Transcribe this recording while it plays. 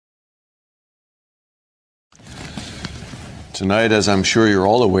Tonight, as I'm sure you're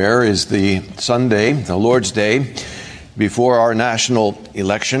all aware, is the Sunday, the Lord's Day, before our national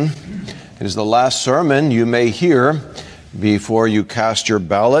election. It is the last sermon you may hear before you cast your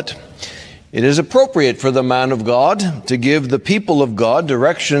ballot. It is appropriate for the man of God to give the people of God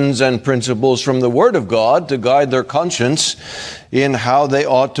directions and principles from the Word of God to guide their conscience in how they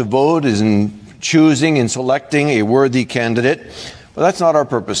ought to vote, in choosing and selecting a worthy candidate. But that's not our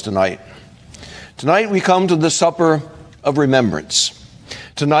purpose tonight. Tonight we come to the supper of remembrance.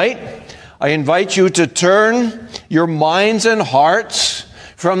 Tonight, I invite you to turn your minds and hearts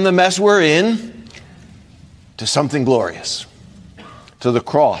from the mess we're in to something glorious, to the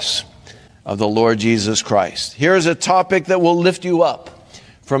cross of the Lord Jesus Christ. Here's a topic that will lift you up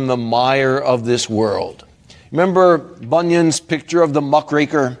from the mire of this world. Remember Bunyan's picture of the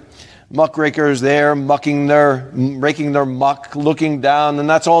muckraker? Muckrakers there raking their muck, looking down, and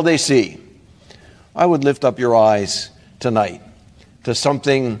that's all they see. I would lift up your eyes tonight to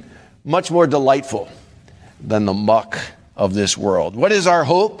something much more delightful than the muck of this world. What is our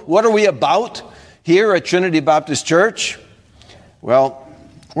hope? What are we about here at Trinity Baptist Church? Well,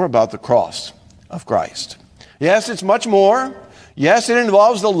 we're about the cross of Christ. Yes, it's much more. Yes, it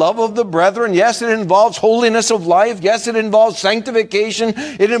involves the love of the brethren. Yes, it involves holiness of life. Yes, it involves sanctification.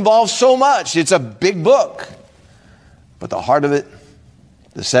 It involves so much. It's a big book. But the heart of it,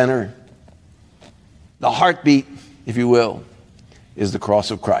 the center, the heartbeat, if you will, is the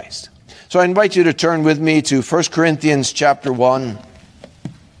cross of Christ. So I invite you to turn with me to 1 Corinthians chapter 1.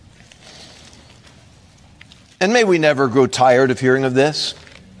 And may we never grow tired of hearing of this.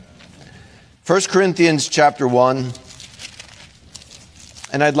 1 Corinthians chapter 1.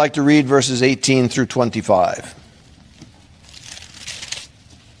 And I'd like to read verses 18 through 25.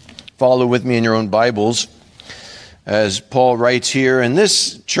 Follow with me in your own Bibles as Paul writes here. In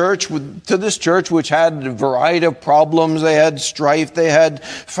this church, to this church which had a variety of problems, they had strife, they had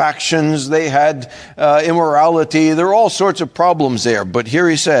factions, they had immorality. There were all sorts of problems there. But here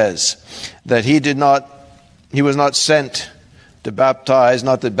he says that he was not sent to baptize.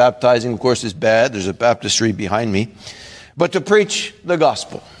 Not that baptizing, of course, is bad. There's a baptistry behind me. But to preach the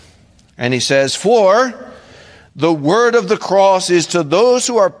gospel. And he says, for the word of the cross is to those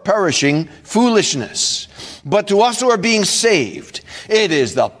who are perishing foolishness, but to us who are being saved, it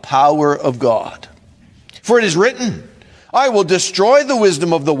is the power of God. For it is written, I will destroy the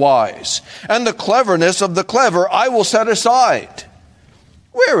wisdom of the wise, and the cleverness of the clever I will set aside.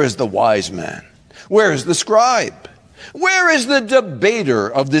 Where is the wise man? Where is the scribe? Where is the debater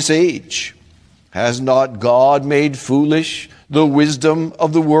of this age? Has not God made foolish the wisdom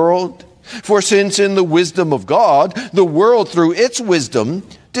of the world? For since in the wisdom of God, the world through its wisdom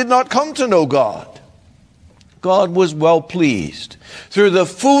did not come to know God, God was well pleased through the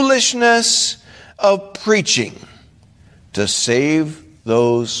foolishness of preaching to save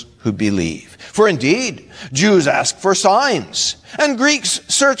those who believe. For indeed, Jews ask for signs, and Greeks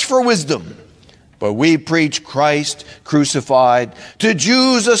search for wisdom. But we preach Christ crucified, to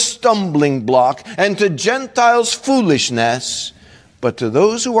Jews a stumbling block, and to Gentiles foolishness. But to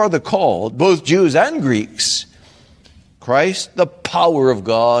those who are the called, both Jews and Greeks, Christ the power of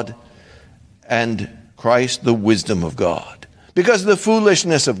God, and Christ the wisdom of God. Because the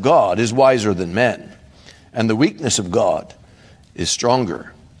foolishness of God is wiser than men, and the weakness of God is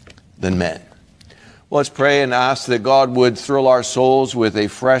stronger than men. Well, let's pray and ask that God would thrill our souls with a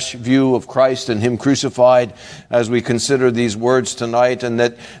fresh view of Christ and Him crucified as we consider these words tonight, and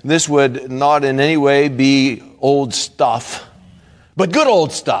that this would not in any way be old stuff, but good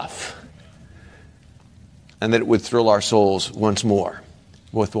old stuff, and that it would thrill our souls once more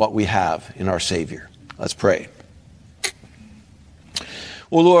with what we have in our Savior. Let's pray.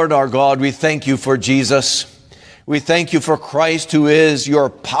 Oh Lord our God, we thank you for Jesus. We thank you for Christ, who is your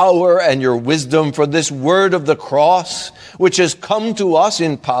power and your wisdom, for this word of the cross, which has come to us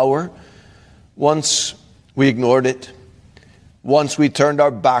in power. Once we ignored it. Once we turned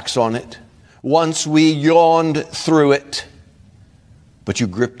our backs on it. Once we yawned through it. But you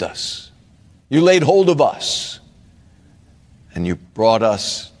gripped us. You laid hold of us. And you brought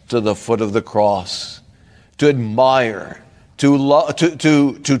us to the foot of the cross to admire,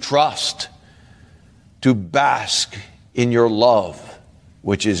 to trust, to bask in your love,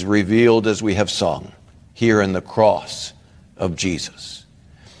 which is revealed as we have sung here in the cross of Jesus.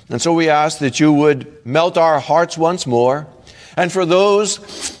 And so we ask that you would melt our hearts once more. And for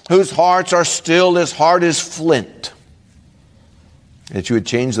those whose hearts are still as hard as flint, that you would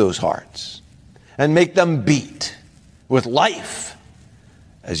change those hearts and make them beat with life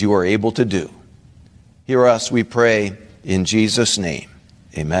as you are able to do. Hear us, we pray, in Jesus' name.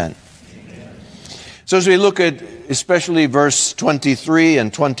 Amen. So as we look at especially verse 23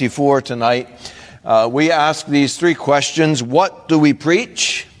 and 24 tonight, we ask these three questions. What do we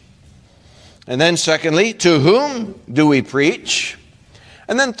preach? And then secondly, to whom do we preach?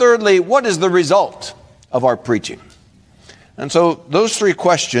 And then thirdly, what is the result of our preaching? And so those three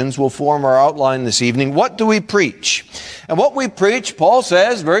questions will form our outline this evening. What do we preach? And what we preach, Paul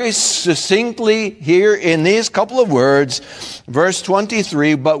says very succinctly here in these couple of words, verse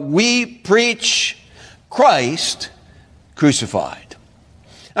 23, but we preach Christ crucified.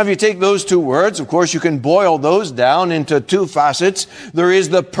 Now, if you take those two words, of course, you can boil those down into two facets. There is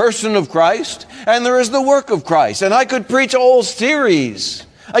the person of Christ, and there is the work of Christ. And I could preach a whole series,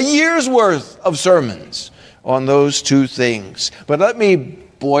 a year's worth of sermons on those two things. But let me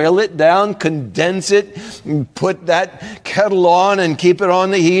boil it down, condense it, put that kettle on and keep it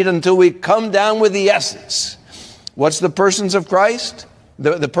on the heat until we come down with the essence. What's the persons of Christ?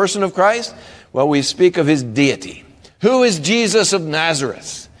 The person of Christ? Well, we speak of his deity. Who is Jesus of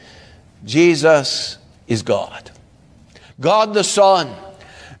Nazareth? Jesus is God. God the Son.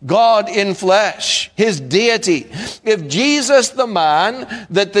 God in flesh. His deity. If Jesus the man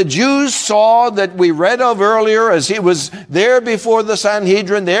that the Jews saw, that we read of earlier as he was there before the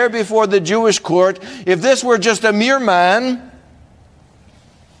Sanhedrin, there before the Jewish court, if this were just a mere man,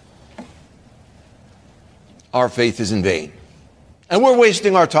 our faith is in vain. And we're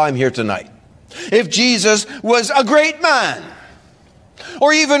wasting our time here tonight. If Jesus was a great man,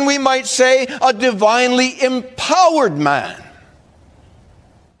 or even we might say a divinely empowered man,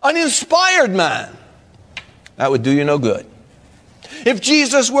 an inspired man, that would do you no good. If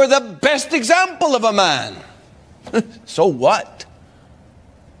Jesus were the best example of a man, so what?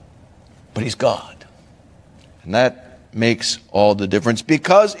 But he's God. And that makes all the difference,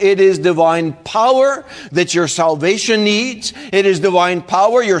 because it is divine power that your salvation needs. It is divine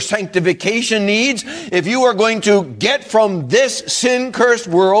power your sanctification needs. If you are going to get from this sin-cursed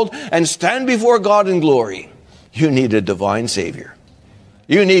world and stand before God in glory, you need a divine Savior.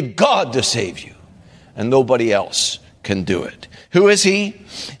 You need God to save you, and nobody else can do it. Who is he?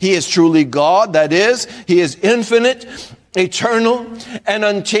 He is truly God. That is, he is infinite, eternal, and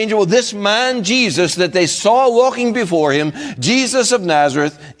unchangeable. This man, Jesus, that they saw walking before him, Jesus of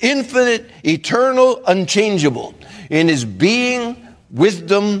Nazareth, infinite, eternal, unchangeable in his being,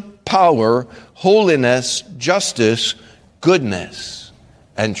 wisdom, power, holiness, justice, goodness,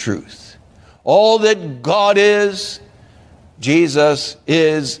 and truth. All that God is, Jesus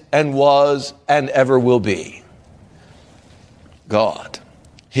is and was and ever will be. God,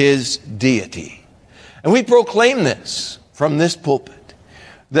 his deity. And we proclaim this from this pulpit,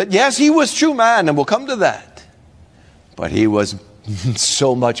 that yes, he was true man, and we'll come to that, but he was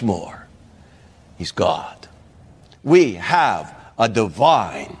so much more. He's God. We have a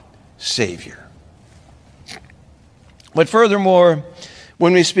divine Savior. But furthermore,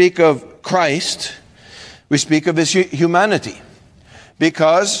 when we speak of Christ, we speak of his humanity,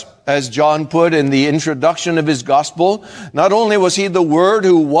 because, as John put in the introduction of his gospel, not only was he the Word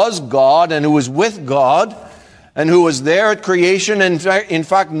who was God and who was with God and who was there at creation, and in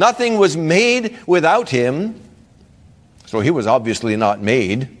fact, nothing was made without him, so he was obviously not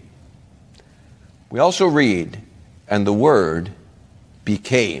made. We also read, and the Word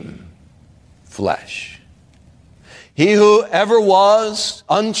became flesh. He who ever was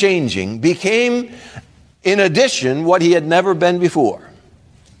unchanging became, in addition, what he had never been before.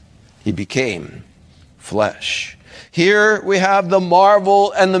 He became flesh. Here we have the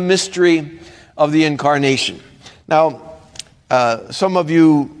marvel and the mystery of the incarnation. Now, some of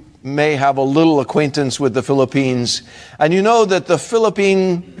you may have a little acquaintance with the Philippines, and you know that the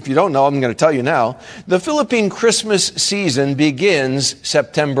Philippine, if you don't know, I'm going to tell you now, the Philippine Christmas season begins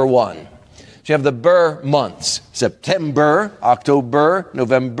September 1. So you have the Ber months, September, October,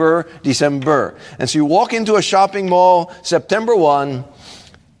 November, December. And so you walk into a shopping mall, September 1,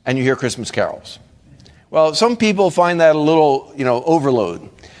 and you hear Christmas carols. Well, some people find that a little, overload.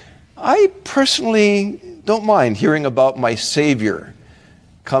 I personally don't mind hearing about my Savior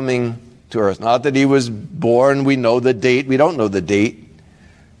coming to earth. Not that he was born, we know the date, we don't know the date.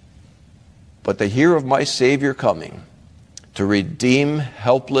 But to hear of my Savior coming to redeem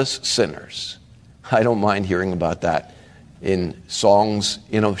helpless sinners, I don't mind hearing about that in songs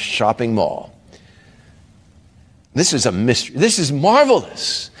in a shopping mall. This is a mystery. This is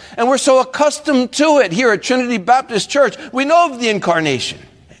marvelous. And we're so accustomed to it here at Trinity Baptist Church. We know of the incarnation.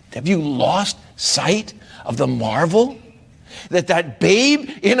 Have you lost sight of the marvel? That babe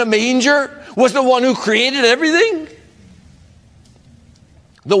in a manger was the one who created everything?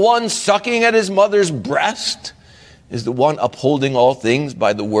 The one sucking at his mother's breast is the one upholding all things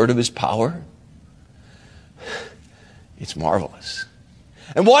by the word of his power? It's marvelous.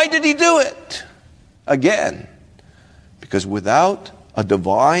 And why did he do it? Again, because without a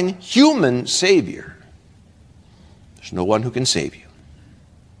divine human Savior, there's no one who can save you.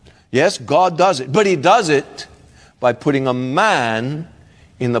 Yes, God does it, but he does it by putting a man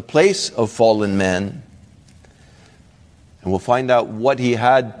in the place of fallen men. And we'll find out why he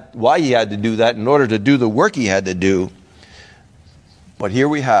had to do that in order to do the work he had to do. But here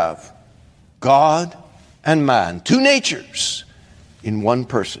we have God and man, two natures in one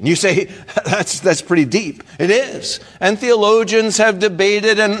person. You say, that's pretty deep. It is. And theologians have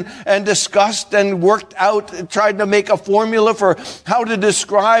debated and discussed and worked out, tried to make a formula for how to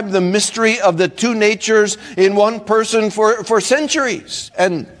describe the mystery of the two natures in one person for centuries.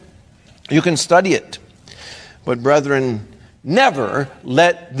 And you can study it. But brethren, never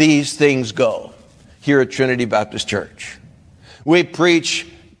let these things go here at Trinity Baptist Church. We preach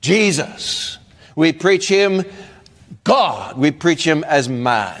Jesus. We preach him God. We preach him as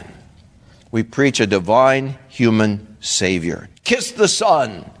man. We preach a divine human Savior. Kiss the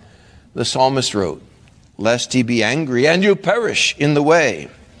Son, the psalmist wrote, lest he be angry and you perish in the way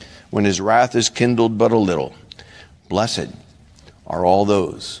when his wrath is kindled but a little. Blessed are all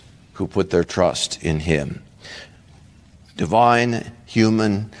those who put their trust in him. Divine,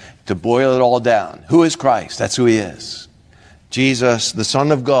 human, to boil it all down. Who is Christ? That's who he is. Jesus, the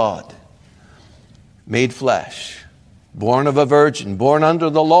Son of God, made flesh, born of a virgin, born under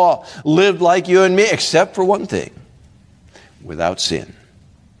the law, lived like you and me, except for one thing, without sin.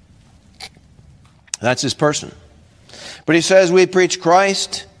 That's his person. But he says we preach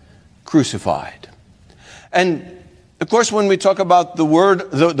Christ crucified. And of course, when we talk about the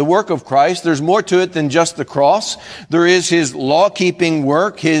work of Christ, there's more to it than just the cross. There is his law-keeping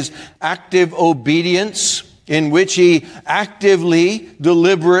work, his active obedience, in which he actively,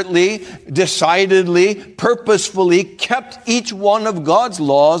 deliberately, decidedly, purposefully kept each one of God's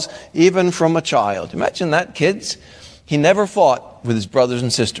laws, even from a child. Imagine that, kids. He never fought with his brothers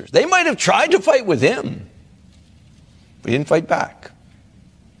and sisters. They might have tried to fight with him, but he didn't fight back.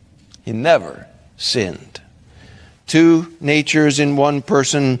 He never sinned. Two natures in one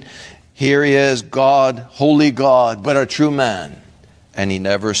person. Here he is, God, holy God, but a true man. And he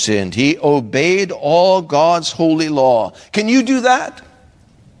never sinned. He obeyed all God's holy law. Can you do that?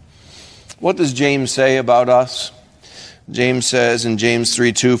 What does James say about us? James says in James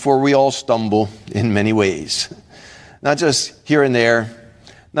 3:2, for we all stumble in many ways. Not just here and there,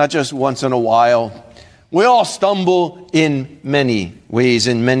 not just once in a while. We all stumble in many ways,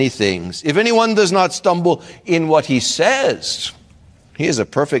 in many things. If anyone does not stumble in what he says, he is a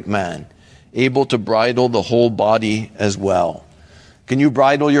perfect man, able to bridle the whole body as well. Can you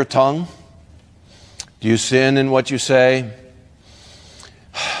bridle your tongue? Do you sin in what you say?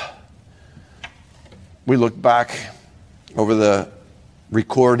 We look back over the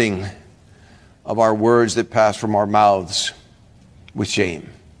recording of our words that pass from our mouths with shame.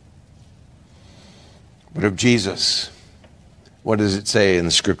 But of Jesus, what does it say in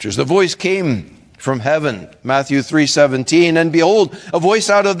the scriptures? The voice came from heaven, Matthew 3:17, and behold, a voice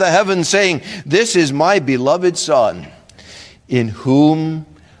out of the heaven saying, this is my beloved Son, in whom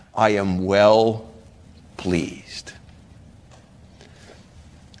I am well pleased.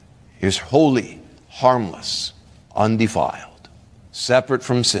 He is holy, harmless, undefiled, separate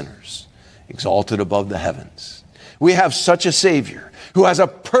from sinners, exalted above the heavens. We have such a Savior who has a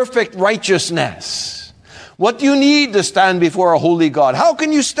perfect righteousness. What do you need to stand before a holy God? How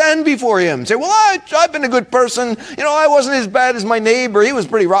can you stand before him? Say, well, I've been a good person. You know, I wasn't as bad as my neighbor. He was a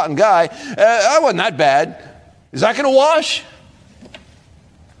pretty rotten guy. I wasn't that bad. Is that going to wash?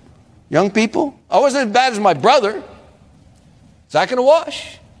 Young people, I wasn't as bad as my brother. Is that going to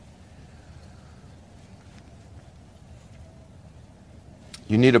wash?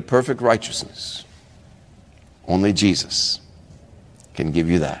 You need a perfect righteousness. Only Jesus can give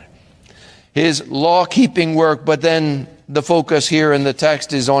you that. His law-keeping work, but then the focus here in the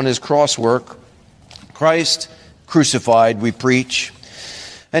text is on his cross work. Christ crucified, we preach.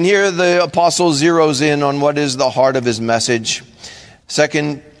 And here the apostle zeroes in on what is the heart of his message.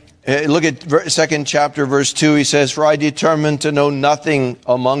 Look at second chapter, verse 2. He says, for I determined to know nothing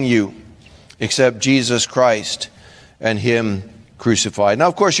among you except Jesus Christ and him crucified. Now,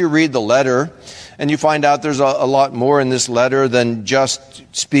 of course, you read the letter and you find out there's a lot more in this letter than just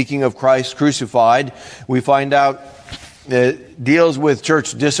speaking of Christ crucified. We find out it deals with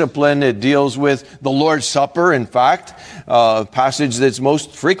church discipline. It deals with the Lord's Supper. In fact, a passage that's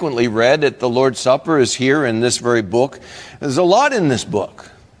most frequently read at the Lord's Supper is here in this very book. There's a lot in this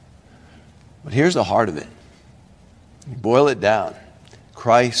book. But here's the heart of it. You boil it down.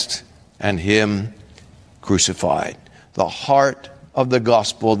 Christ and him crucified. The heart of the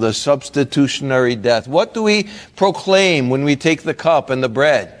gospel, the substitutionary death. What do we proclaim when we take the cup and the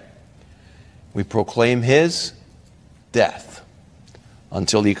bread? We proclaim his death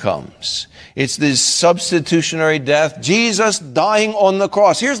until he comes. It's this substitutionary death, Jesus dying on the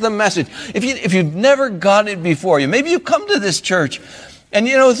cross. Here's the message. If you've never got it before you, maybe you come to this church and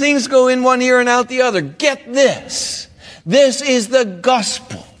things go in one ear and out the other. Get this. This is the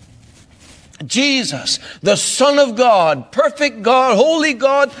gospel. Jesus, the Son of God, perfect God, holy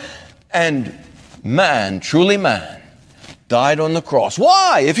God, and man, truly man, died on the cross.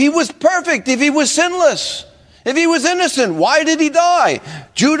 Why? If he was perfect, if he was sinless, if he was innocent, why did he die?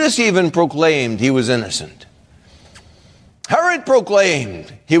 Judas even proclaimed he was innocent. Herod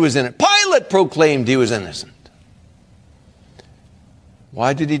proclaimed he was innocent. Pilate proclaimed he was innocent.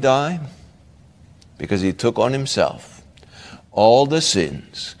 Why did he die? Because he took on himself all the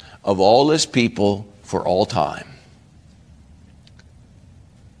sins of all his people for all time.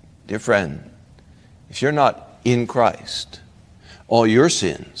 Dear friend, if you're not in Christ, all your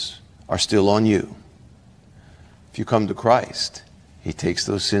sins are still on you. If you come to Christ, he takes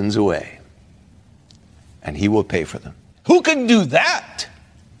those sins away, and he will pay for them. Who can do that?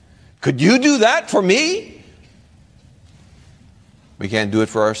 Could you do that for me? We can't do it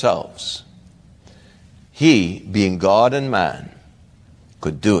for ourselves. He, being God and man,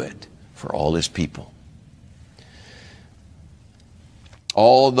 could do it for all his people.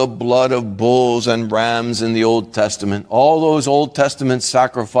 All the blood of bulls and rams in the Old Testament, all those Old Testament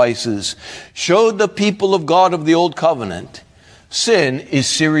sacrifices showed the people of God of the Old Covenant, sin is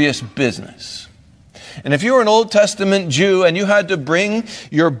serious business. And if you were an Old Testament Jew and you had to bring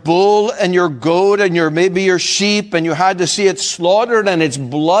your bull and your goat and maybe your sheep, and you had to see it slaughtered and its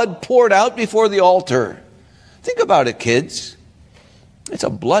blood poured out before the altar, think about it, kids. It's a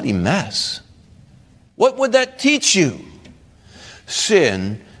bloody mess. What would that teach you?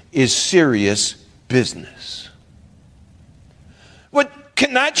 Sin is serious business. But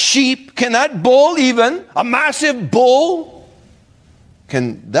can that sheep, can that bull even, a massive bull,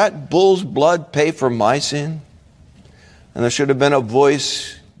 can that bull's blood pay for my sin? And there should have been a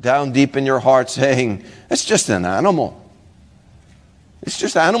voice down deep in your heart saying, it's just an animal. It's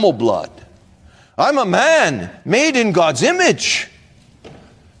just animal blood. I'm a man made in God's image.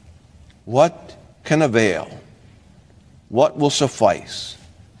 What can avail? What will suffice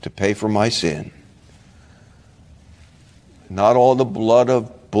to pay for my sin? Not all the blood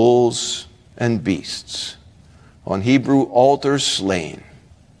of bulls and beasts on Hebrew altars slain.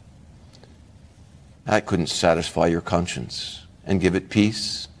 That couldn't satisfy your conscience and give it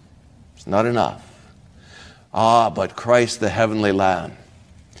peace. It's not enough. But Christ, the heavenly Lamb,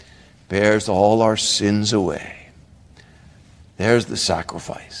 bears all our sins away. There's the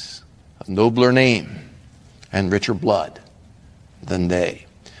sacrifice. Of nobler name and richer blood than they.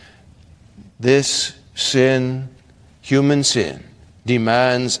 This sin, human sin,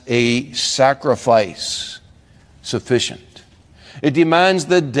 demands a sacrifice sufficient. It demands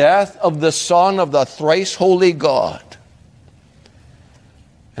the death of the Son of the thrice holy God.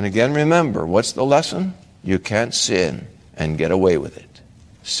 And again, remember, what's the lesson? You can't sin and get away with it.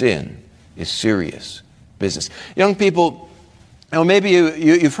 Sin is serious business. Young people, maybe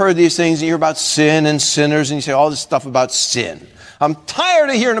you've heard these things, and you hear about sin and sinners, and you say all this stuff about sin. I'm tired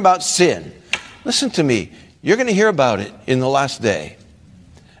of hearing about sin. Listen to me. You're going to hear about it in the last day.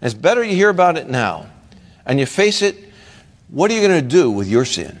 It's better you hear about it now. And you face it, what are you going to do with your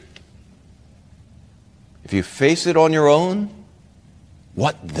sin? If you face it on your own,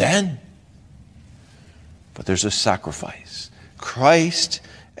 what then? But there's a sacrifice. Christ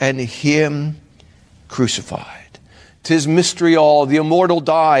and him crucified. 'Tis mystery all, the immortal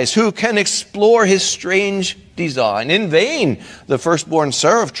dies. Who can explore his strange design? In vain the firstborn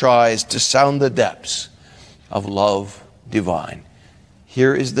seraph tries to sound the depths of love divine.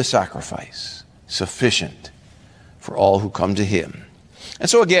 Here is the sacrifice, sufficient for all who come to him. And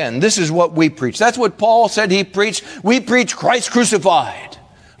so again, this is what we preach. That's what Paul said he preached. We preach Christ crucified.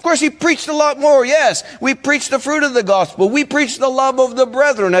 Of course, he preached a lot more. Yes, we preach the fruit of the gospel. We preach the love of the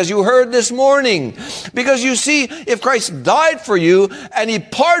brethren, as you heard this morning. Because you see, if Christ died for you and he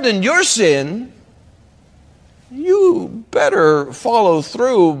pardoned your sin, you better follow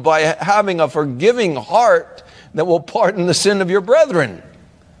through by having a forgiving heart that will pardon the sin of your brethren.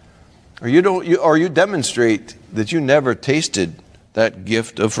 Or you demonstrate that you never tasted that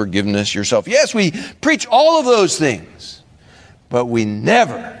gift of forgiveness yourself. Yes, we preach all of those things. But we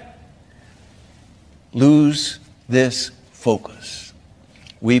never lose this focus.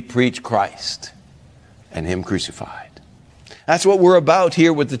 We preach Christ and him crucified. That's what we're about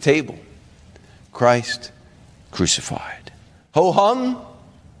here with the table. Christ crucified. Ho hum?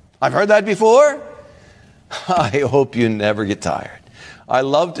 I've heard that before. I hope you never get tired. I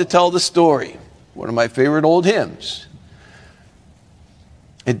love to tell the story. One of my favorite old hymns.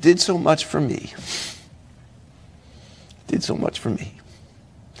 It did so much for me. It did so much for me.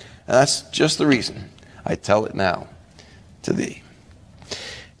 And that's just the reason I tell it now to thee.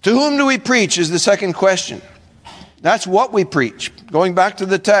 To whom do we preach is the second question. That's what we preach. Going back to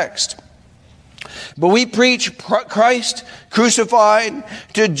the text. But we preach Christ crucified,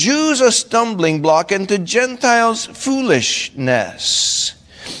 to Jews a stumbling block, and to Gentiles foolishness.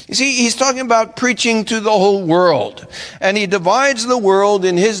 You see, he's talking about preaching to the whole world. And he divides the world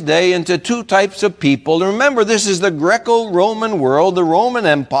in his day into two types of people. And remember, this is the Greco-Roman world, the Roman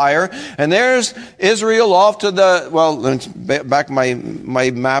Empire. And there's Israel off to the, well, back my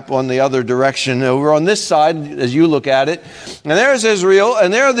map on the other direction, over on this side as you look at it. And there's Israel,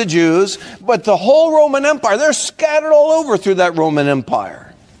 and there are the Jews. But the whole Roman Empire, they're scattered all over through that Roman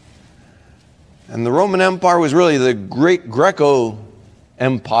Empire. And the Roman Empire was really the great Greco-Roman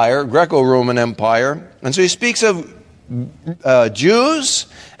Empire. And so he speaks of Jews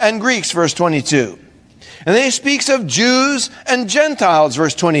and Greeks, verse 22. And then he speaks of Jews and Gentiles,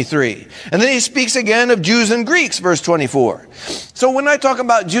 verse 23. And then he speaks again of Jews and Greeks, verse 24. So when I talk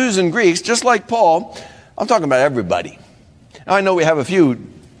about Jews and Greeks, just like Paul, I'm talking about everybody. Now, I know we have a few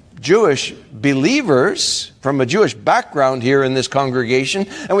Jewish believers from a Jewish background here in this congregation,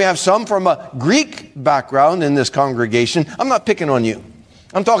 and we have some from a Greek background in this congregation. I'm not picking on you.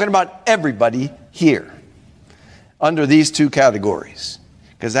 I'm talking about everybody here under these two categories,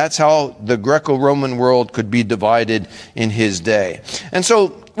 because that's how the Greco-Roman world could be divided in his day. And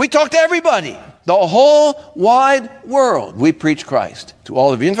so we talk to everybody, the whole wide world. We preach Christ to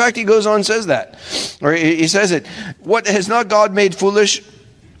all of you. In fact, he goes on and says that, or he says it. What has not God made foolish?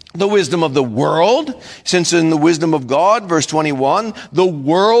 The wisdom of the world, since in the wisdom of God, verse 21, the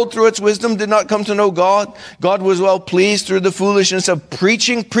world through its wisdom did not come to know God. God was well pleased through the foolishness of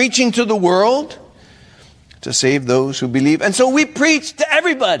preaching to the world to save those who believe. And so we preach to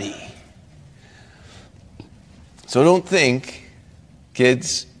everybody. So don't think,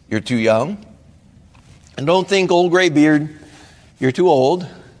 kids, you're too young. And don't think, old gray beard, you're too old.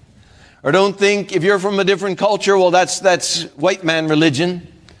 Or don't think, if you're from a different culture, well, that's white man religion.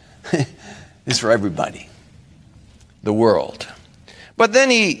 It's for everybody, the world. But then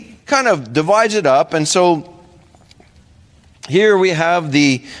he kind of divides it up, and so here we have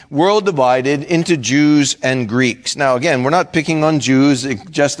the world divided into Jews and Greeks. Now again, we're not picking on Jews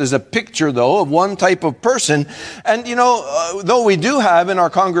just as a picture, though, of one type of person. And you know, though we do have in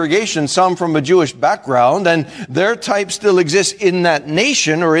our congregation some from a Jewish background, and their type still exists in that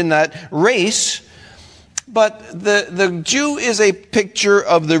nation or in that race, but the Jew is a picture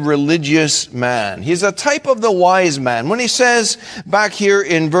of the religious man. He's a type of the wise man. When he says back here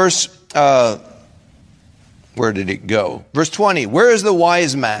in verse, where did it go? Verse 20, where is the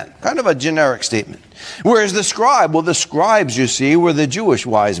wise man? Kind of a generic statement. Where is the scribe? Well, the scribes, you see, were the Jewish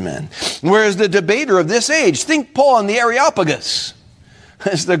wise men. Where is the debater of this age? Think Paul and the Areopagus.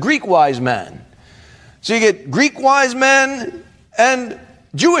 It's the Greek wise man. So you get Greek wise men and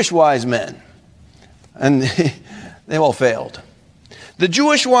Jewish wise men. And they all failed. The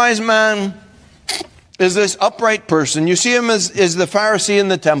Jewish wise man is this upright person. You see him as the Pharisee in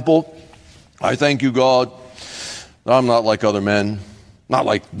the temple. I thank you, God. I'm not like other men. Not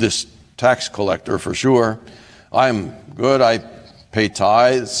like this tax collector for sure. I'm good. I pay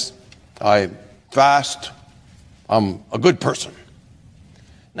tithes. I fast. I'm a good person.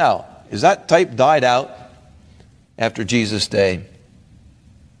 Now, is that type died out after Jesus' day?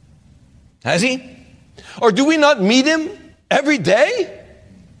 Has he? Or do we not meet him every day?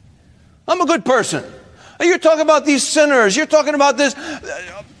 I'm a good person. You're talking about these sinners. You're talking about this.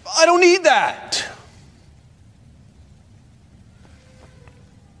 I don't need that.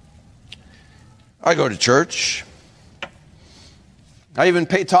 I go to church. I even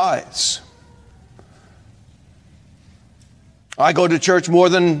pay tithes. I go to church more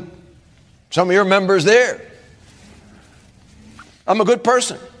than some of your members there. I'm a good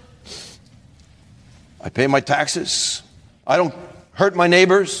person. I pay my taxes. I don't hurt my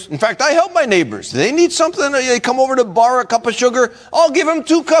neighbors. In fact, I help my neighbors. They need something. They come over to borrow a cup of sugar. I'll give them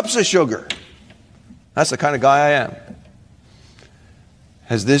 2 cups of sugar. That's the kind of guy I am.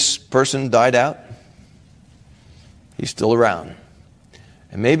 Has this person died out? He's still around.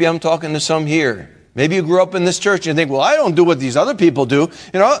 And maybe I'm talking to some here. Maybe you grew up in this church and you think, well, I don't do what these other people do.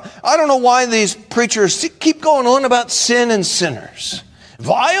 You know, I don't know why these preachers keep going on about sin and sinners.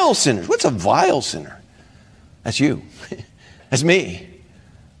 Vile sinners. What's a vile sinner? That's you. That's me.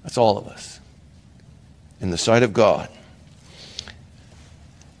 That's all of us. in the sight of God.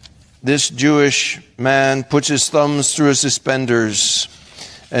 This Jewish man puts his thumbs through his suspenders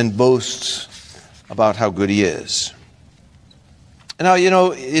and boasts about how good he is. Now,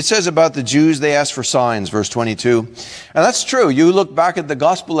 it says about the Jews, they asked for signs, verse 22. And that's true. You look back at the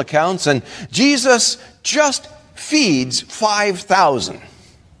gospel accounts, and Jesus just feeds 5,000.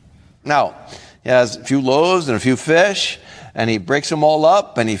 Now, he has a few loaves and a few fish, and he breaks them all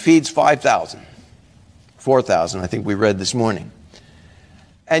up, and he feeds 5,000. 4,000, I think we read this morning.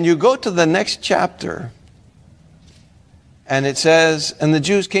 And you go to the next chapter, and it says, and the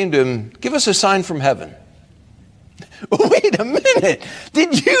Jews came to him, give us a sign from heaven. Wait a minute.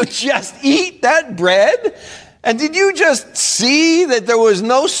 Did you just eat that bread? And did you just see that there was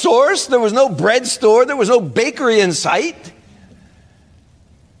no source, there was no bread store, there was no bakery in sight?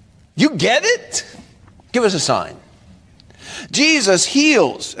 You get it? Give us a sign. Jesus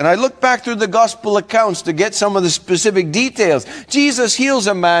heals, and I look back through the gospel accounts to get some of the specific details. Jesus heals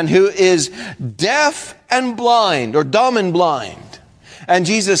a man who is deaf and blind, or dumb and blind. And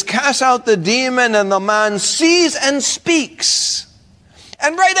Jesus casts out the demon, and the man sees and speaks.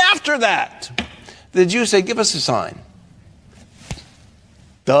 And right after that, the Jews say, give us a sign.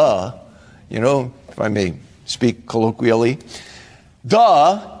 Duh. If I may speak colloquially.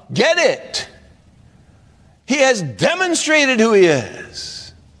 Duh. Get it. He has demonstrated who he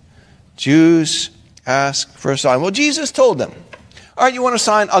is. Jews ask for a sign. Well, Jesus told them, all right, you want a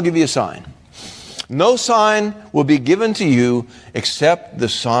sign? I'll give you a sign. No sign will be given to you except the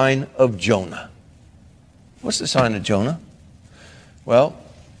sign of Jonah. What's the sign of Jonah? Well,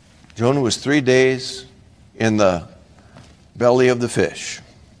 Jonah was 3 days in the belly of the fish.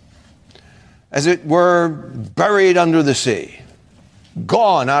 As it were, buried under the sea.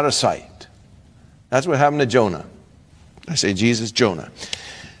 Gone out of sight. That's what happened to Jonah. I say Jesus, Jonah.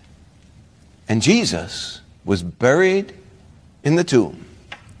 And Jesus was buried in the tomb.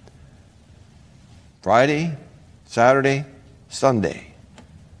 Friday, Saturday, Sunday.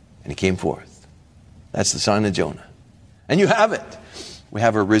 And he came forth. That's the sign of Jonah. And you have it. We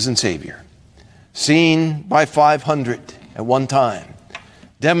have a risen Savior. Seen by 500 at one time.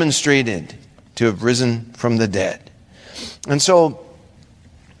 Demonstrated to have risen from the dead. And so,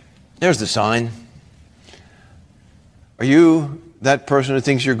 there's the sign. Are you that person who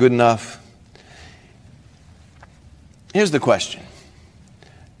thinks you're good enough? Here's the question.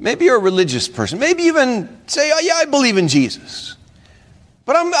 Maybe you're a religious person. Maybe even say, oh yeah, I believe in Jesus.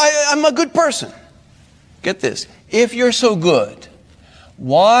 But I'm a good person. Get this. If you're so good,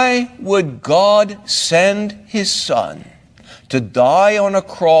 why would God send his son to die on a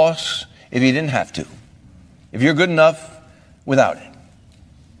cross if he didn't have to? If you're good enough without it.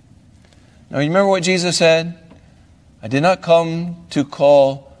 Now, you remember what Jesus said? I did not come to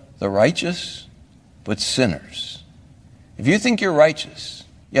call the righteous, but sinners. If you think you're righteous,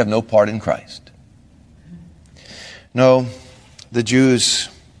 you have no part in Christ. No, the Jews,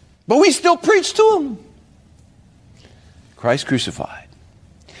 but we still preach to them. Christ crucified.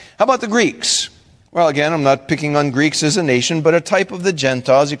 How about the Greeks? Well, again, I'm not picking on Greeks as a nation, but a type of the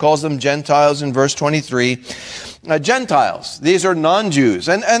Gentiles. He calls them Gentiles in verse 23. Gentiles, these are non-Jews,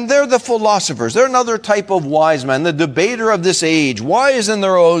 and they're the philosophers. They're another type of wise man, the debater of this age, wise in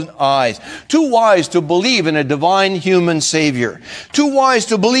their own eyes, too wise to believe in a divine human Savior, too wise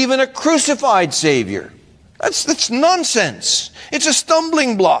to believe in a crucified Savior. That's nonsense. It's a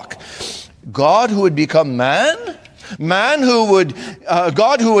stumbling block. God who would become man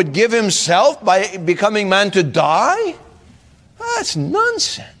God who would give himself by becoming man to die? That's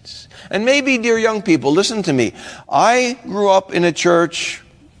nonsense. And maybe, dear young people, listen to me. I grew up in a church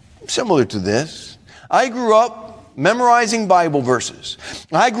similar to this. I grew up memorizing Bible verses.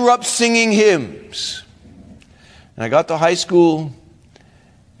 I grew up singing hymns. And I got to high school,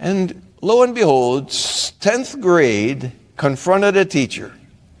 and lo and behold, 10th grade confronted a teacher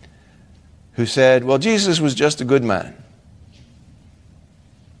who said, well, Jesus was just a good man.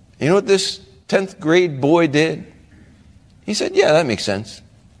 You know what this 10th grade boy did? He said, yeah, that makes sense.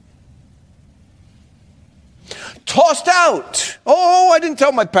 Tossed out. Oh, I didn't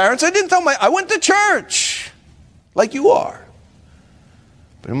tell my parents. I went to church like you are.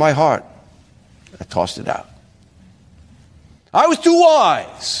 But in my heart, I tossed it out. I was too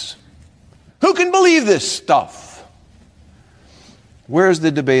wise. Who can believe this stuff? Where's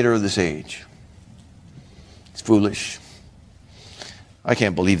the debater of this age? It's foolish. I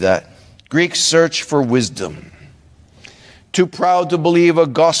can't believe that. Greeks search for wisdom. Too proud to believe a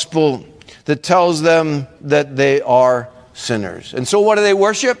gospel that tells them that they are sinners. And so what do they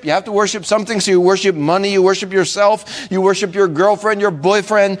worship? You have to worship something. So you worship money, you worship yourself, you worship your girlfriend, your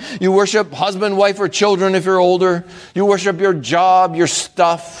boyfriend, you worship husband, wife, or children if you're older. You worship your job, your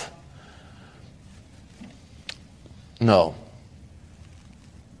stuff. No.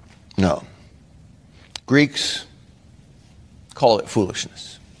 No. Greeks call it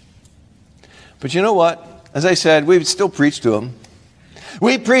foolishness. But you know what? As I said, we still preach to them.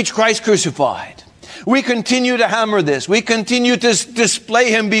 We preach Christ crucified. We continue to hammer this. We continue to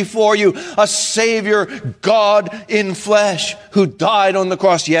display him before you, a Savior, God in flesh, who died on the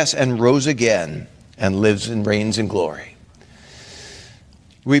cross, yes, and rose again, and lives and reigns in glory.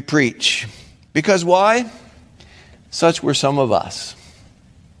 We preach. Because why? Such were some of us.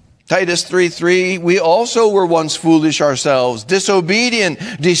 Titus 3:3, we also were once foolish ourselves, disobedient,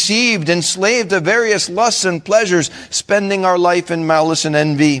 deceived, enslaved to various lusts and pleasures, spending our life in malice and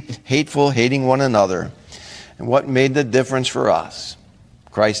envy, hateful, hating one another. And what made the difference for us?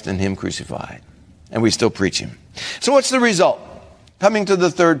 Christ and him crucified. And we still preach him. So what's the result? Coming to the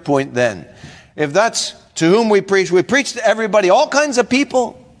third point then. If that's to whom we preach to everybody, all kinds of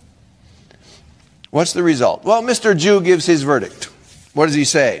people. What's the result? Well, Mr. Jew gives his verdict. What does he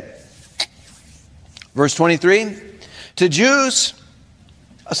say? Verse 23, to Jews,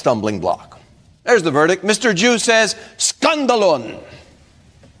 a stumbling block. There's the verdict. Mr. Jew says, skandalon.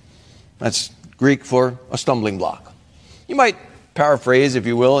 That's Greek for a stumbling block. You might paraphrase, if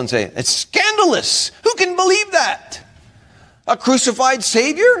you will, and say, it's scandalous. Who can believe that? A crucified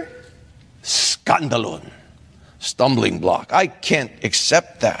Savior? Skandalon. Stumbling block. I can't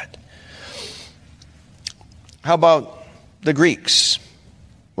accept that. How about the Greeks?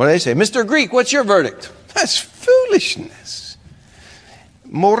 What do they say? Mr. Greek, what's your verdict? That's foolishness.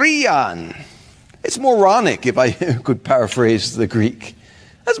 Morian. It's moronic, if I could paraphrase the Greek.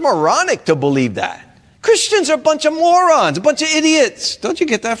 That's moronic to believe that. Christians are a bunch of morons, a bunch of idiots. Don't you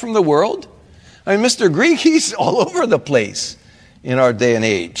get that from the world? I mean, Mr. Greek, he's all over the place in our day and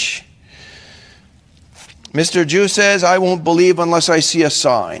age. Mr. Jew says, I won't believe unless I see a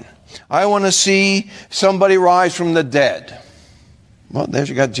sign. I want to see somebody rise from the dead. Well, there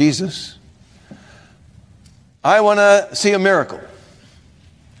you got Jesus. I want to see a miracle.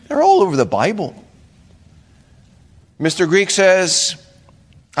 They're all over the Bible. Mr. Greek says,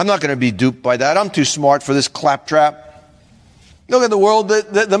 I'm not going to be duped by that. I'm too smart for this claptrap. Look at the world,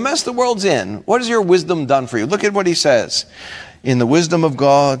 the mess the world's in. What has your wisdom done for you? Look at what he says. In the wisdom of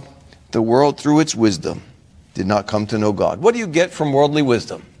God, the world through its wisdom did not come to know God. What do you get from worldly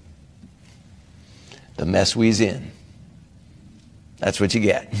wisdom? The mess we's in. That's what you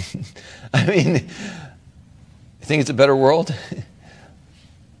get. I mean, you think it's a better world?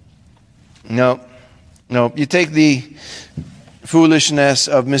 No. You take the foolishness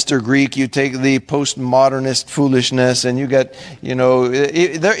of Mr. Greek, you take the postmodernist foolishness, and you get,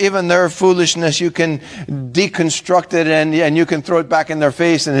 even their foolishness, you can deconstruct it and you can throw it back in their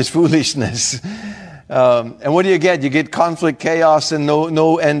face and it's foolishness. And what do you get? You get conflict, chaos, and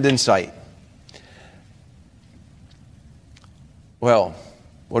no end in sight. Well,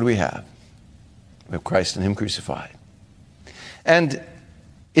 what do we have? We have Christ and him crucified. And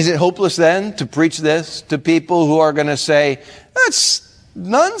is it hopeless then to preach this to people who are going to say, that's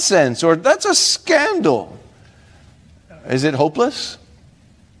nonsense, or that's a scandal? Is it hopeless?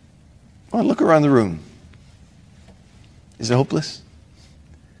 Well, look around the room. Is it hopeless?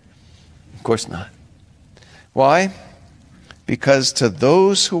 Of course not. Why? Because to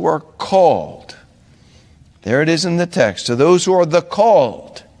those who are called, there it is in the text, to those who are the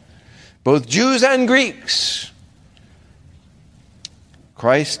called, both Jews and Greeks,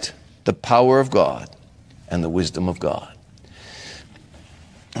 Christ, the power of God and the wisdom of God.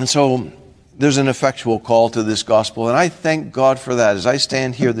 And so there's an effectual call to this gospel, and I thank God for that as I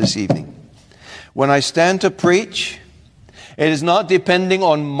stand here this evening. When I stand to preach, it is not depending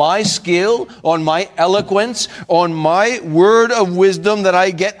on my skill, on my eloquence, on my word of wisdom that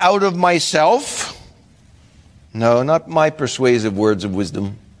I get out of myself. No, not my persuasive words of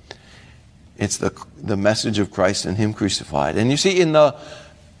wisdom. It's the message of Christ and him crucified. And you see, in the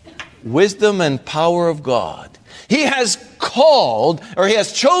wisdom and power of God, he has called, or he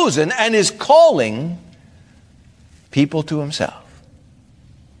has chosen and is calling people to himself.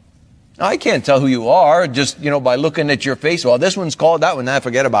 Now, I can't tell who you are just, by looking at your face. Well, this one's called, that one,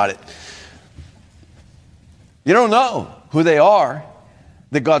 forget about it. You don't know who they are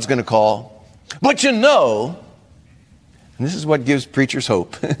that God's going to call. But you know, and this is what gives preachers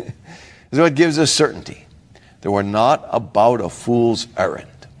hope. This is what gives us certainty. That we're not about a fool's errand.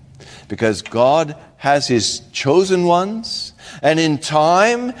 Because God has his chosen ones. And in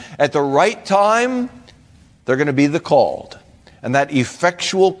time, at the right time, They're going to be the called. And that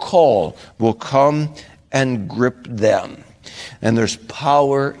effectual call will come and grip them. And there's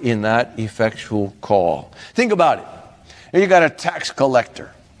power in that effectual call. Think about it. You got a tax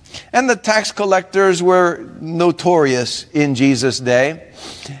collector. And the tax collectors were notorious in Jesus' day.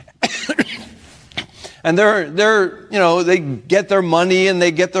 And they get their money and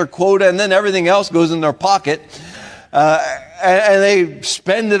they get their quota, and then everything else goes in their pocket. And they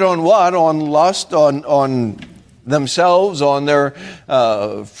spend it on what? On lust, on themselves, on their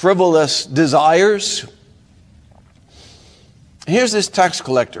frivolous desires. Here's this tax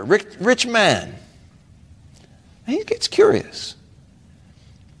collector, rich man. And he gets curious.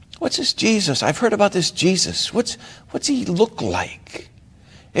 What's this Jesus? I've heard about this Jesus. What's he look like?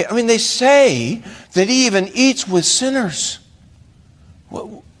 I mean, they say that he even eats with sinners.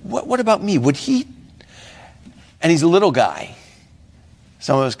 What about me? Would he? And he's a little guy.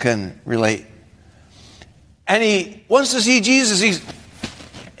 Some of us can relate. And he wants to see Jesus.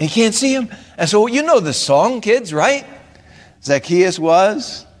 He can't see him. And so you know the song, kids, right? Zacchaeus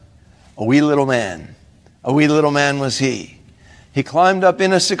was a wee little man. A wee little man was he. He climbed up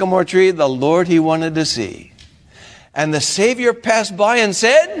in a sycamore tree, the Lord he wanted to see. And the Savior passed by and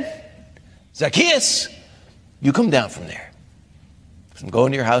said, Zacchaeus, you come down from there. I'm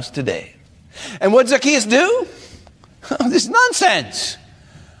going to your house today. And what did Zacchaeus do? This nonsense.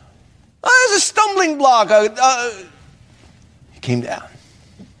 There's a stumbling block. He came down.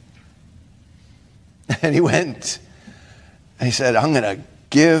 And he went. And he said, I'm going to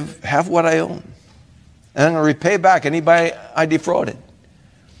give half what I own. And I'm going to repay back anybody I defrauded.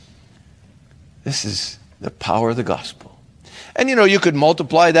 This is the power of the gospel. And you could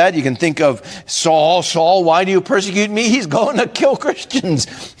multiply that. You can think of Saul, why do you persecute me? He's going to kill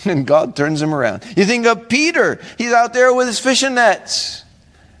Christians. And God turns him around. You think of Peter. He's out there with his fishing nets.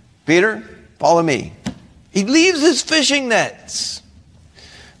 Peter, follow me. He leaves his fishing nets.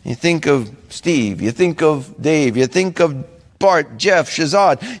 You think of Steve. You think of Dave. You think of Bart, Jeff,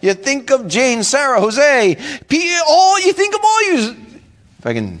 Shazad. You think of Jane, Sarah, Jose. You think of all you. If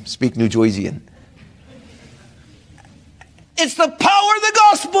I can speak New Joysian. It's the power of the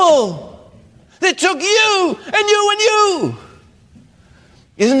gospel that took you and you and you.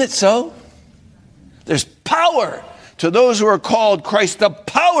 Isn't it so? There's power to those who are called Christ, the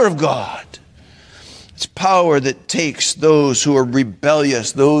power of God. It's power that takes those who are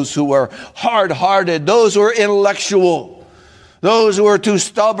rebellious, those who are hard-hearted, those who are intellectual, those who are too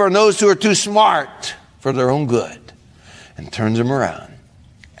stubborn, those who are too smart for their own good, and turns them around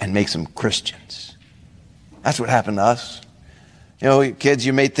and makes them Christians. That's what happened to us. Kids,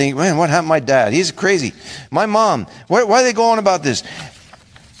 you may think, man, what happened to my dad? He's crazy. My mom, why are they going about this?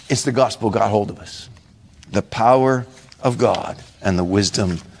 It's the gospel got hold of us. The power of God and the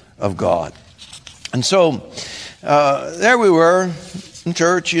wisdom of God. And so, there we were in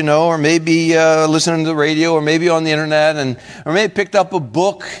church, or maybe listening to the radio, or maybe on the internet, or maybe picked up a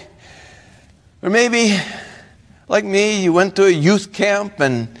book, or maybe, like me, you went to a youth camp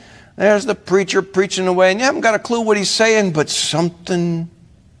and there's the preacher preaching away, and you haven't got a clue what he's saying, but something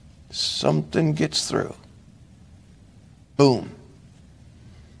gets through. Boom.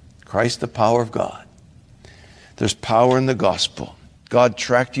 Christ, the power of God. There's power in the gospel. God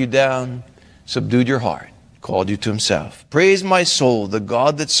tracked you down, subdued your heart, called you to himself. Praise my soul, the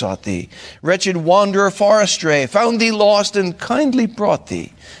God that sought thee. Wretched wanderer far astray, found thee lost and kindly brought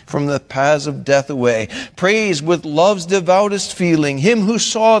thee from the paths of death away. Praise with love's devoutest feeling him who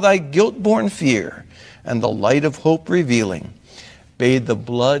saw thy guilt-born fear and the light of hope revealing, bade the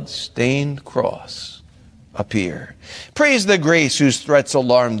blood-stained cross appear. Praise the grace whose threats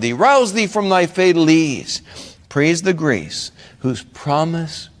alarmed thee, rouse thee from thy fatal ease. Praise the grace whose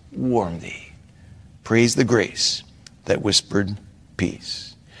promise warmed thee. Praise the grace that whispered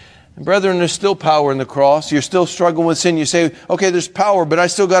peace. And brethren, there's still power in the cross. You're still struggling with sin. You say, okay, there's power, but I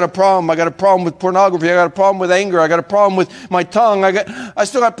still got a problem. I got a problem with pornography. I got a problem with anger. I got a problem with my tongue. I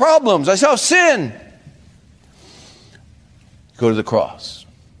still got problems. I still have sin. Go to the cross.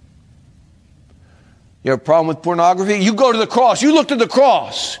 You have a problem with pornography? You go to the cross. You look to the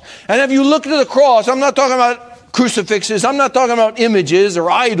cross. And if you look to the cross, I'm not talking about crucifixes. I'm not talking about images or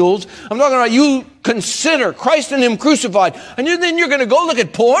idols. I'm talking about you consider Christ and him crucified. And then you're going to go look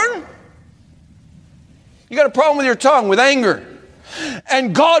at porn? You got a problem with your tongue, with anger.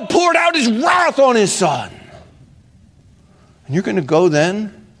 And God poured out his wrath on his son. And you're going to go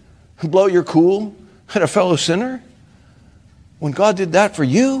then and blow your cool at a fellow sinner? When God did that for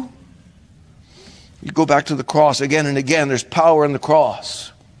you? You go back to the cross again and again. There's power in the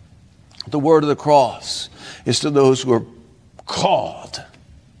cross. The word of the cross is to those who are called.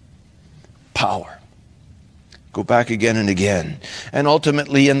 Power. Go back again and again. And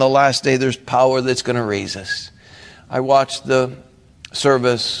ultimately, in the last day, there's power that's going to raise us. I watched the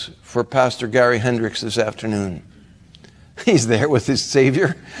service for Pastor Gary Hendricks this afternoon. He's there with his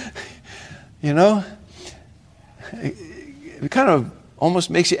Savior. You know, it kind of almost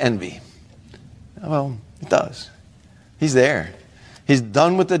makes you envy. Well, it does. He's there. He's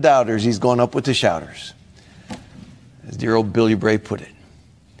done with the doubters. He's gone up with the shouters. As dear old Billy Bray put it.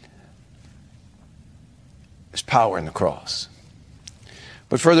 There's power in the cross.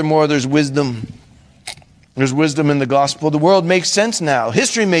 But furthermore, there's wisdom. There's wisdom in the gospel. The world makes sense now.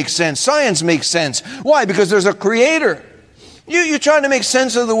 History makes sense. Science makes sense. Why? Because there's a creator. You're trying to make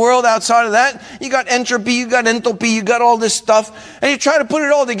sense of the world outside of that. You got entropy, you got enthalpy, you got all this stuff, and you try to put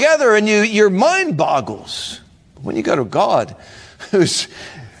it all together, and your mind boggles. But when you go to God, who's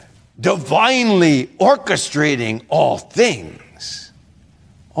divinely orchestrating all things,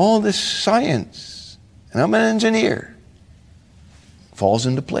 all this science, and I'm an engineer, falls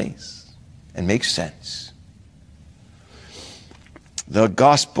into place and makes sense. The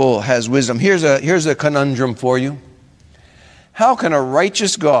gospel has wisdom. Here's a conundrum for you. How can a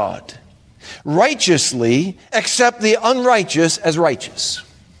righteous God righteously accept the unrighteous as righteous?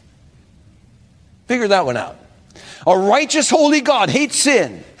 Figure that one out. A righteous, holy God hates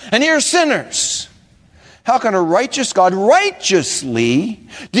sin, and here's sinners. How can a righteous God righteously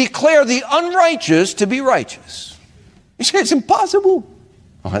declare the unrighteous to be righteous? You say it's impossible.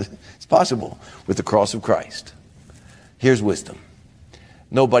 It's possible with the cross of Christ. Here's wisdom.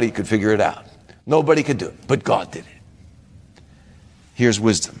 Nobody could figure it out. Nobody could do it, but God did it. Here's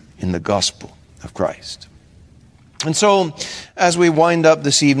wisdom in the gospel of Christ. And so, as we wind up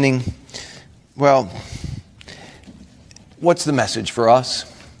this evening, well, what's the message for us?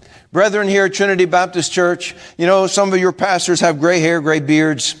 Brethren here at Trinity Baptist Church, you know, some of your pastors have gray hair, gray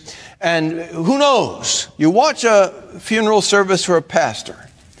beards, and who knows? You watch a funeral service for a pastor,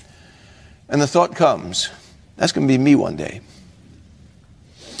 and the thought comes, that's going to be me one day.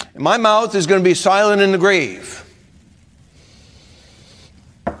 And my mouth is going to be silent in the grave.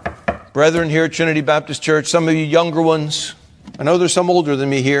 Brethren here at Trinity Baptist Church, some of you younger ones, I know there's some older than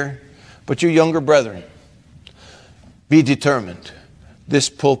me here, but you younger brethren, be determined. This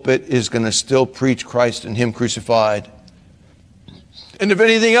pulpit is going to still preach Christ and Him crucified. And if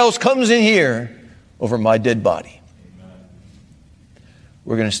anything else comes in here over my dead body,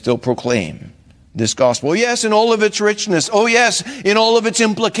 we're going to still proclaim this gospel. Yes, in all of its richness. Oh, yes, in all of its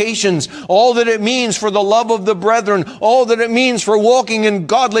implications. All that it means for the love of the brethren. All that it means for walking in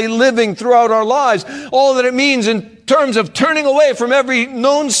godly living throughout our lives. All that it means in terms of turning away from every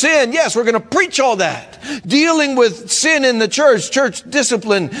known sin. Yes, we're going to preach all that. Dealing with sin in the church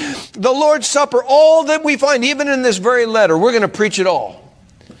discipline, the Lord's Supper, all that we find, even in this very letter, we're going to preach it all.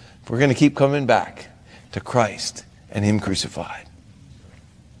 We're going to keep coming back to Christ and Him crucified.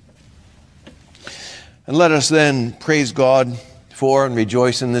 And let us then praise God for and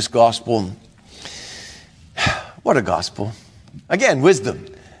rejoice in this gospel. What a gospel. Again, wisdom.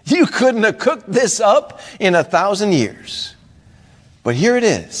 You couldn't have cooked this up in 1,000 years. But here it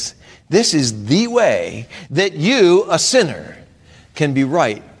is. This is the way that you, a sinner, can be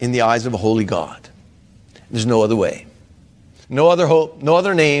right in the eyes of a holy God. There's no other way. No other hope, no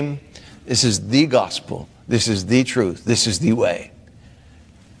other name. This is the gospel. This is the truth. This is the way.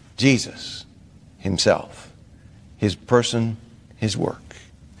 Jesus Himself, His person, His work.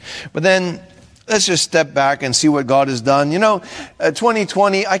 But then let's just step back and see what God has done. You know,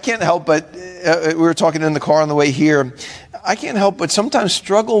 2020, I can't help but, we were talking in the car on the way here, I can't help but sometimes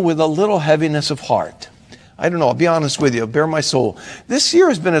struggle with a little heaviness of heart. I don't know, I'll be honest with you, bare my soul. This year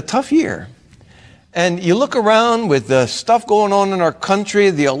has been a tough year. And you look around with the stuff going on in our country,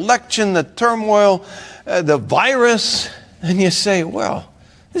 the election, the turmoil, the virus, and you say, well,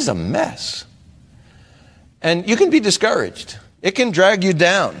 this is a mess. And you can be discouraged. It can drag you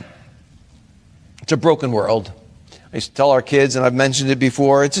down. It's a broken world. I used to tell our kids, and I've mentioned it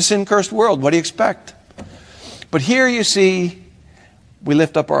before, it's a sin-cursed world. What do you expect? But here you see, we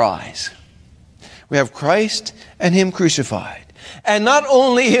lift up our eyes. We have Christ and Him crucified. And not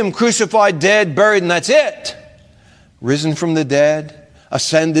only Him crucified, dead, buried, and that's it. Risen from the dead,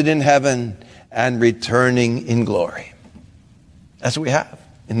 ascended in heaven, and returning in glory. That's what we have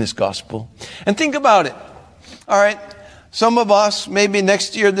in this gospel. And think about it. All right, some of us, maybe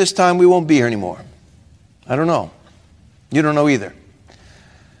next year this time, we won't be here anymore. I don't know. You don't know either.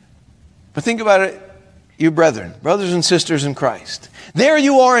 But think about it, you brethren, brothers and sisters in Christ. There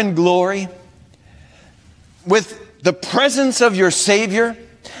you are in glory with the presence of your Savior,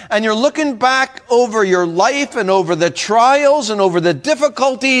 and you're looking back over your life and over the trials and over the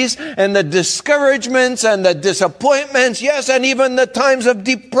difficulties and the discouragements and the disappointments, yes, and even the times of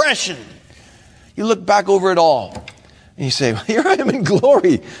depression. You look back over it all and you say, well, here I am in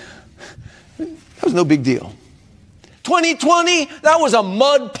glory. That was no big deal. 2020, that was a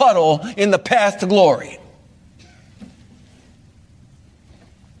mud puddle in the path to glory.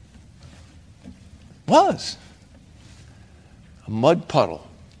 Was a mud puddle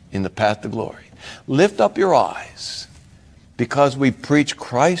in the path to glory. Lift up your eyes, because we preach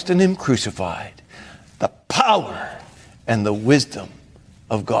Christ and Him crucified, the power and the wisdom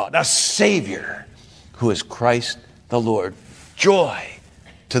of God, a Savior who is Christ the Lord, joy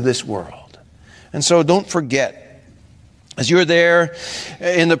to this world. And so don't forget, as you're there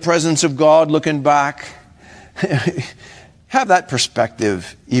in the presence of God looking back, have that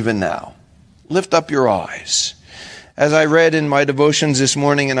perspective even now. Lift up your eyes. As I read in my devotions this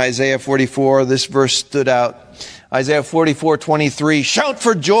morning in Isaiah 44, this verse stood out. Isaiah 44:23, shout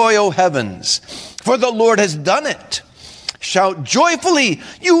for joy, O heavens, for the Lord has done it. Shout joyfully,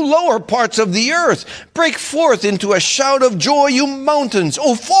 you lower parts of the earth. Break forth into a shout of joy, you mountains,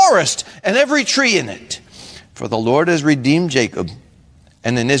 O forest, and every tree in it. For the Lord has redeemed Jacob,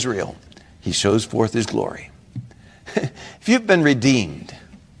 and in Israel He shows forth His glory. If you've been redeemed,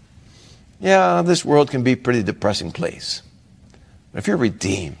 yeah, this world can be a pretty depressing place. But if you're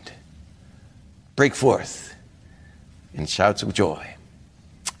redeemed, break forth in shouts of joy.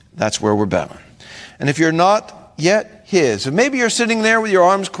 That's where we're bound. And if you're not yet His, and maybe you're sitting there with your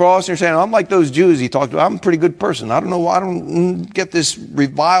arms crossed and you're saying, I'm like those Jews He talked to. I'm a pretty good person. I don't know why I don't get this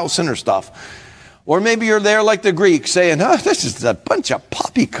revile sinner stuff. Or maybe you're there like the Greeks saying, this is a bunch of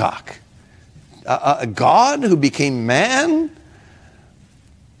poppycock. A God who became man?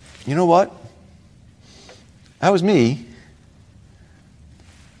 You know what? That was me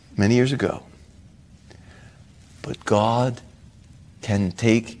many years ago. But God can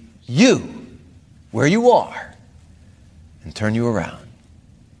take you where you are and turn you around.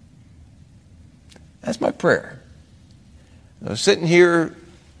 That's my prayer. I was sitting here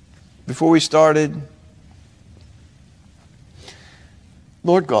before we started.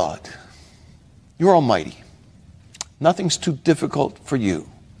 Lord God, You're almighty. Nothing's too difficult for You.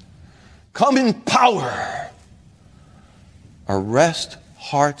 Come in power. Arrest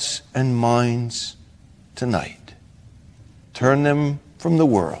hearts and minds tonight. Turn them from the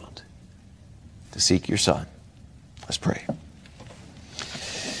world to seek Your Son. Let's pray.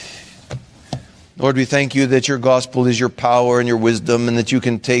 Lord, we thank You that Your gospel is Your power and Your wisdom, and that You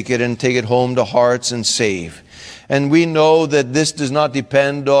can take it home to hearts and save. And we know that this does not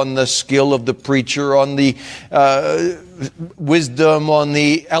depend on the skill of the preacher, on the wisdom, on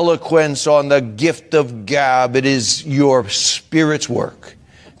the eloquence, on the gift of gab. It is Your Spirit's work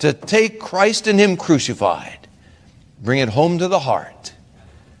to take Christ and Him crucified, bring it home to the heart,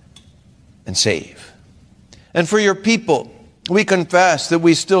 and save. And for Your people, we confess that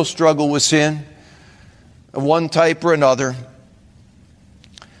we still struggle with sin of one type or another.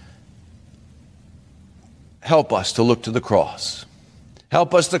 Help us to look to the cross.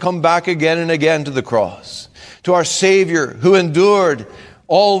 Help us to come back again and again to the cross, to our Savior who endured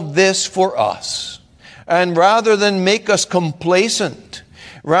all this for us. And rather than make us complacent,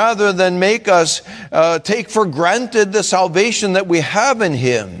 rather than make us take for granted the salvation that we have in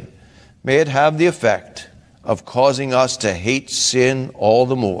Him, may it have the effect of causing us to hate sin all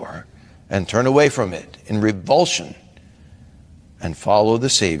the more and turn away from it in revulsion and follow the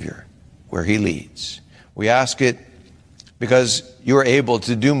Savior where He leads. We ask it because You are able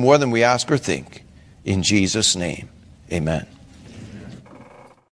to do more than we ask or think. In Jesus' name, amen.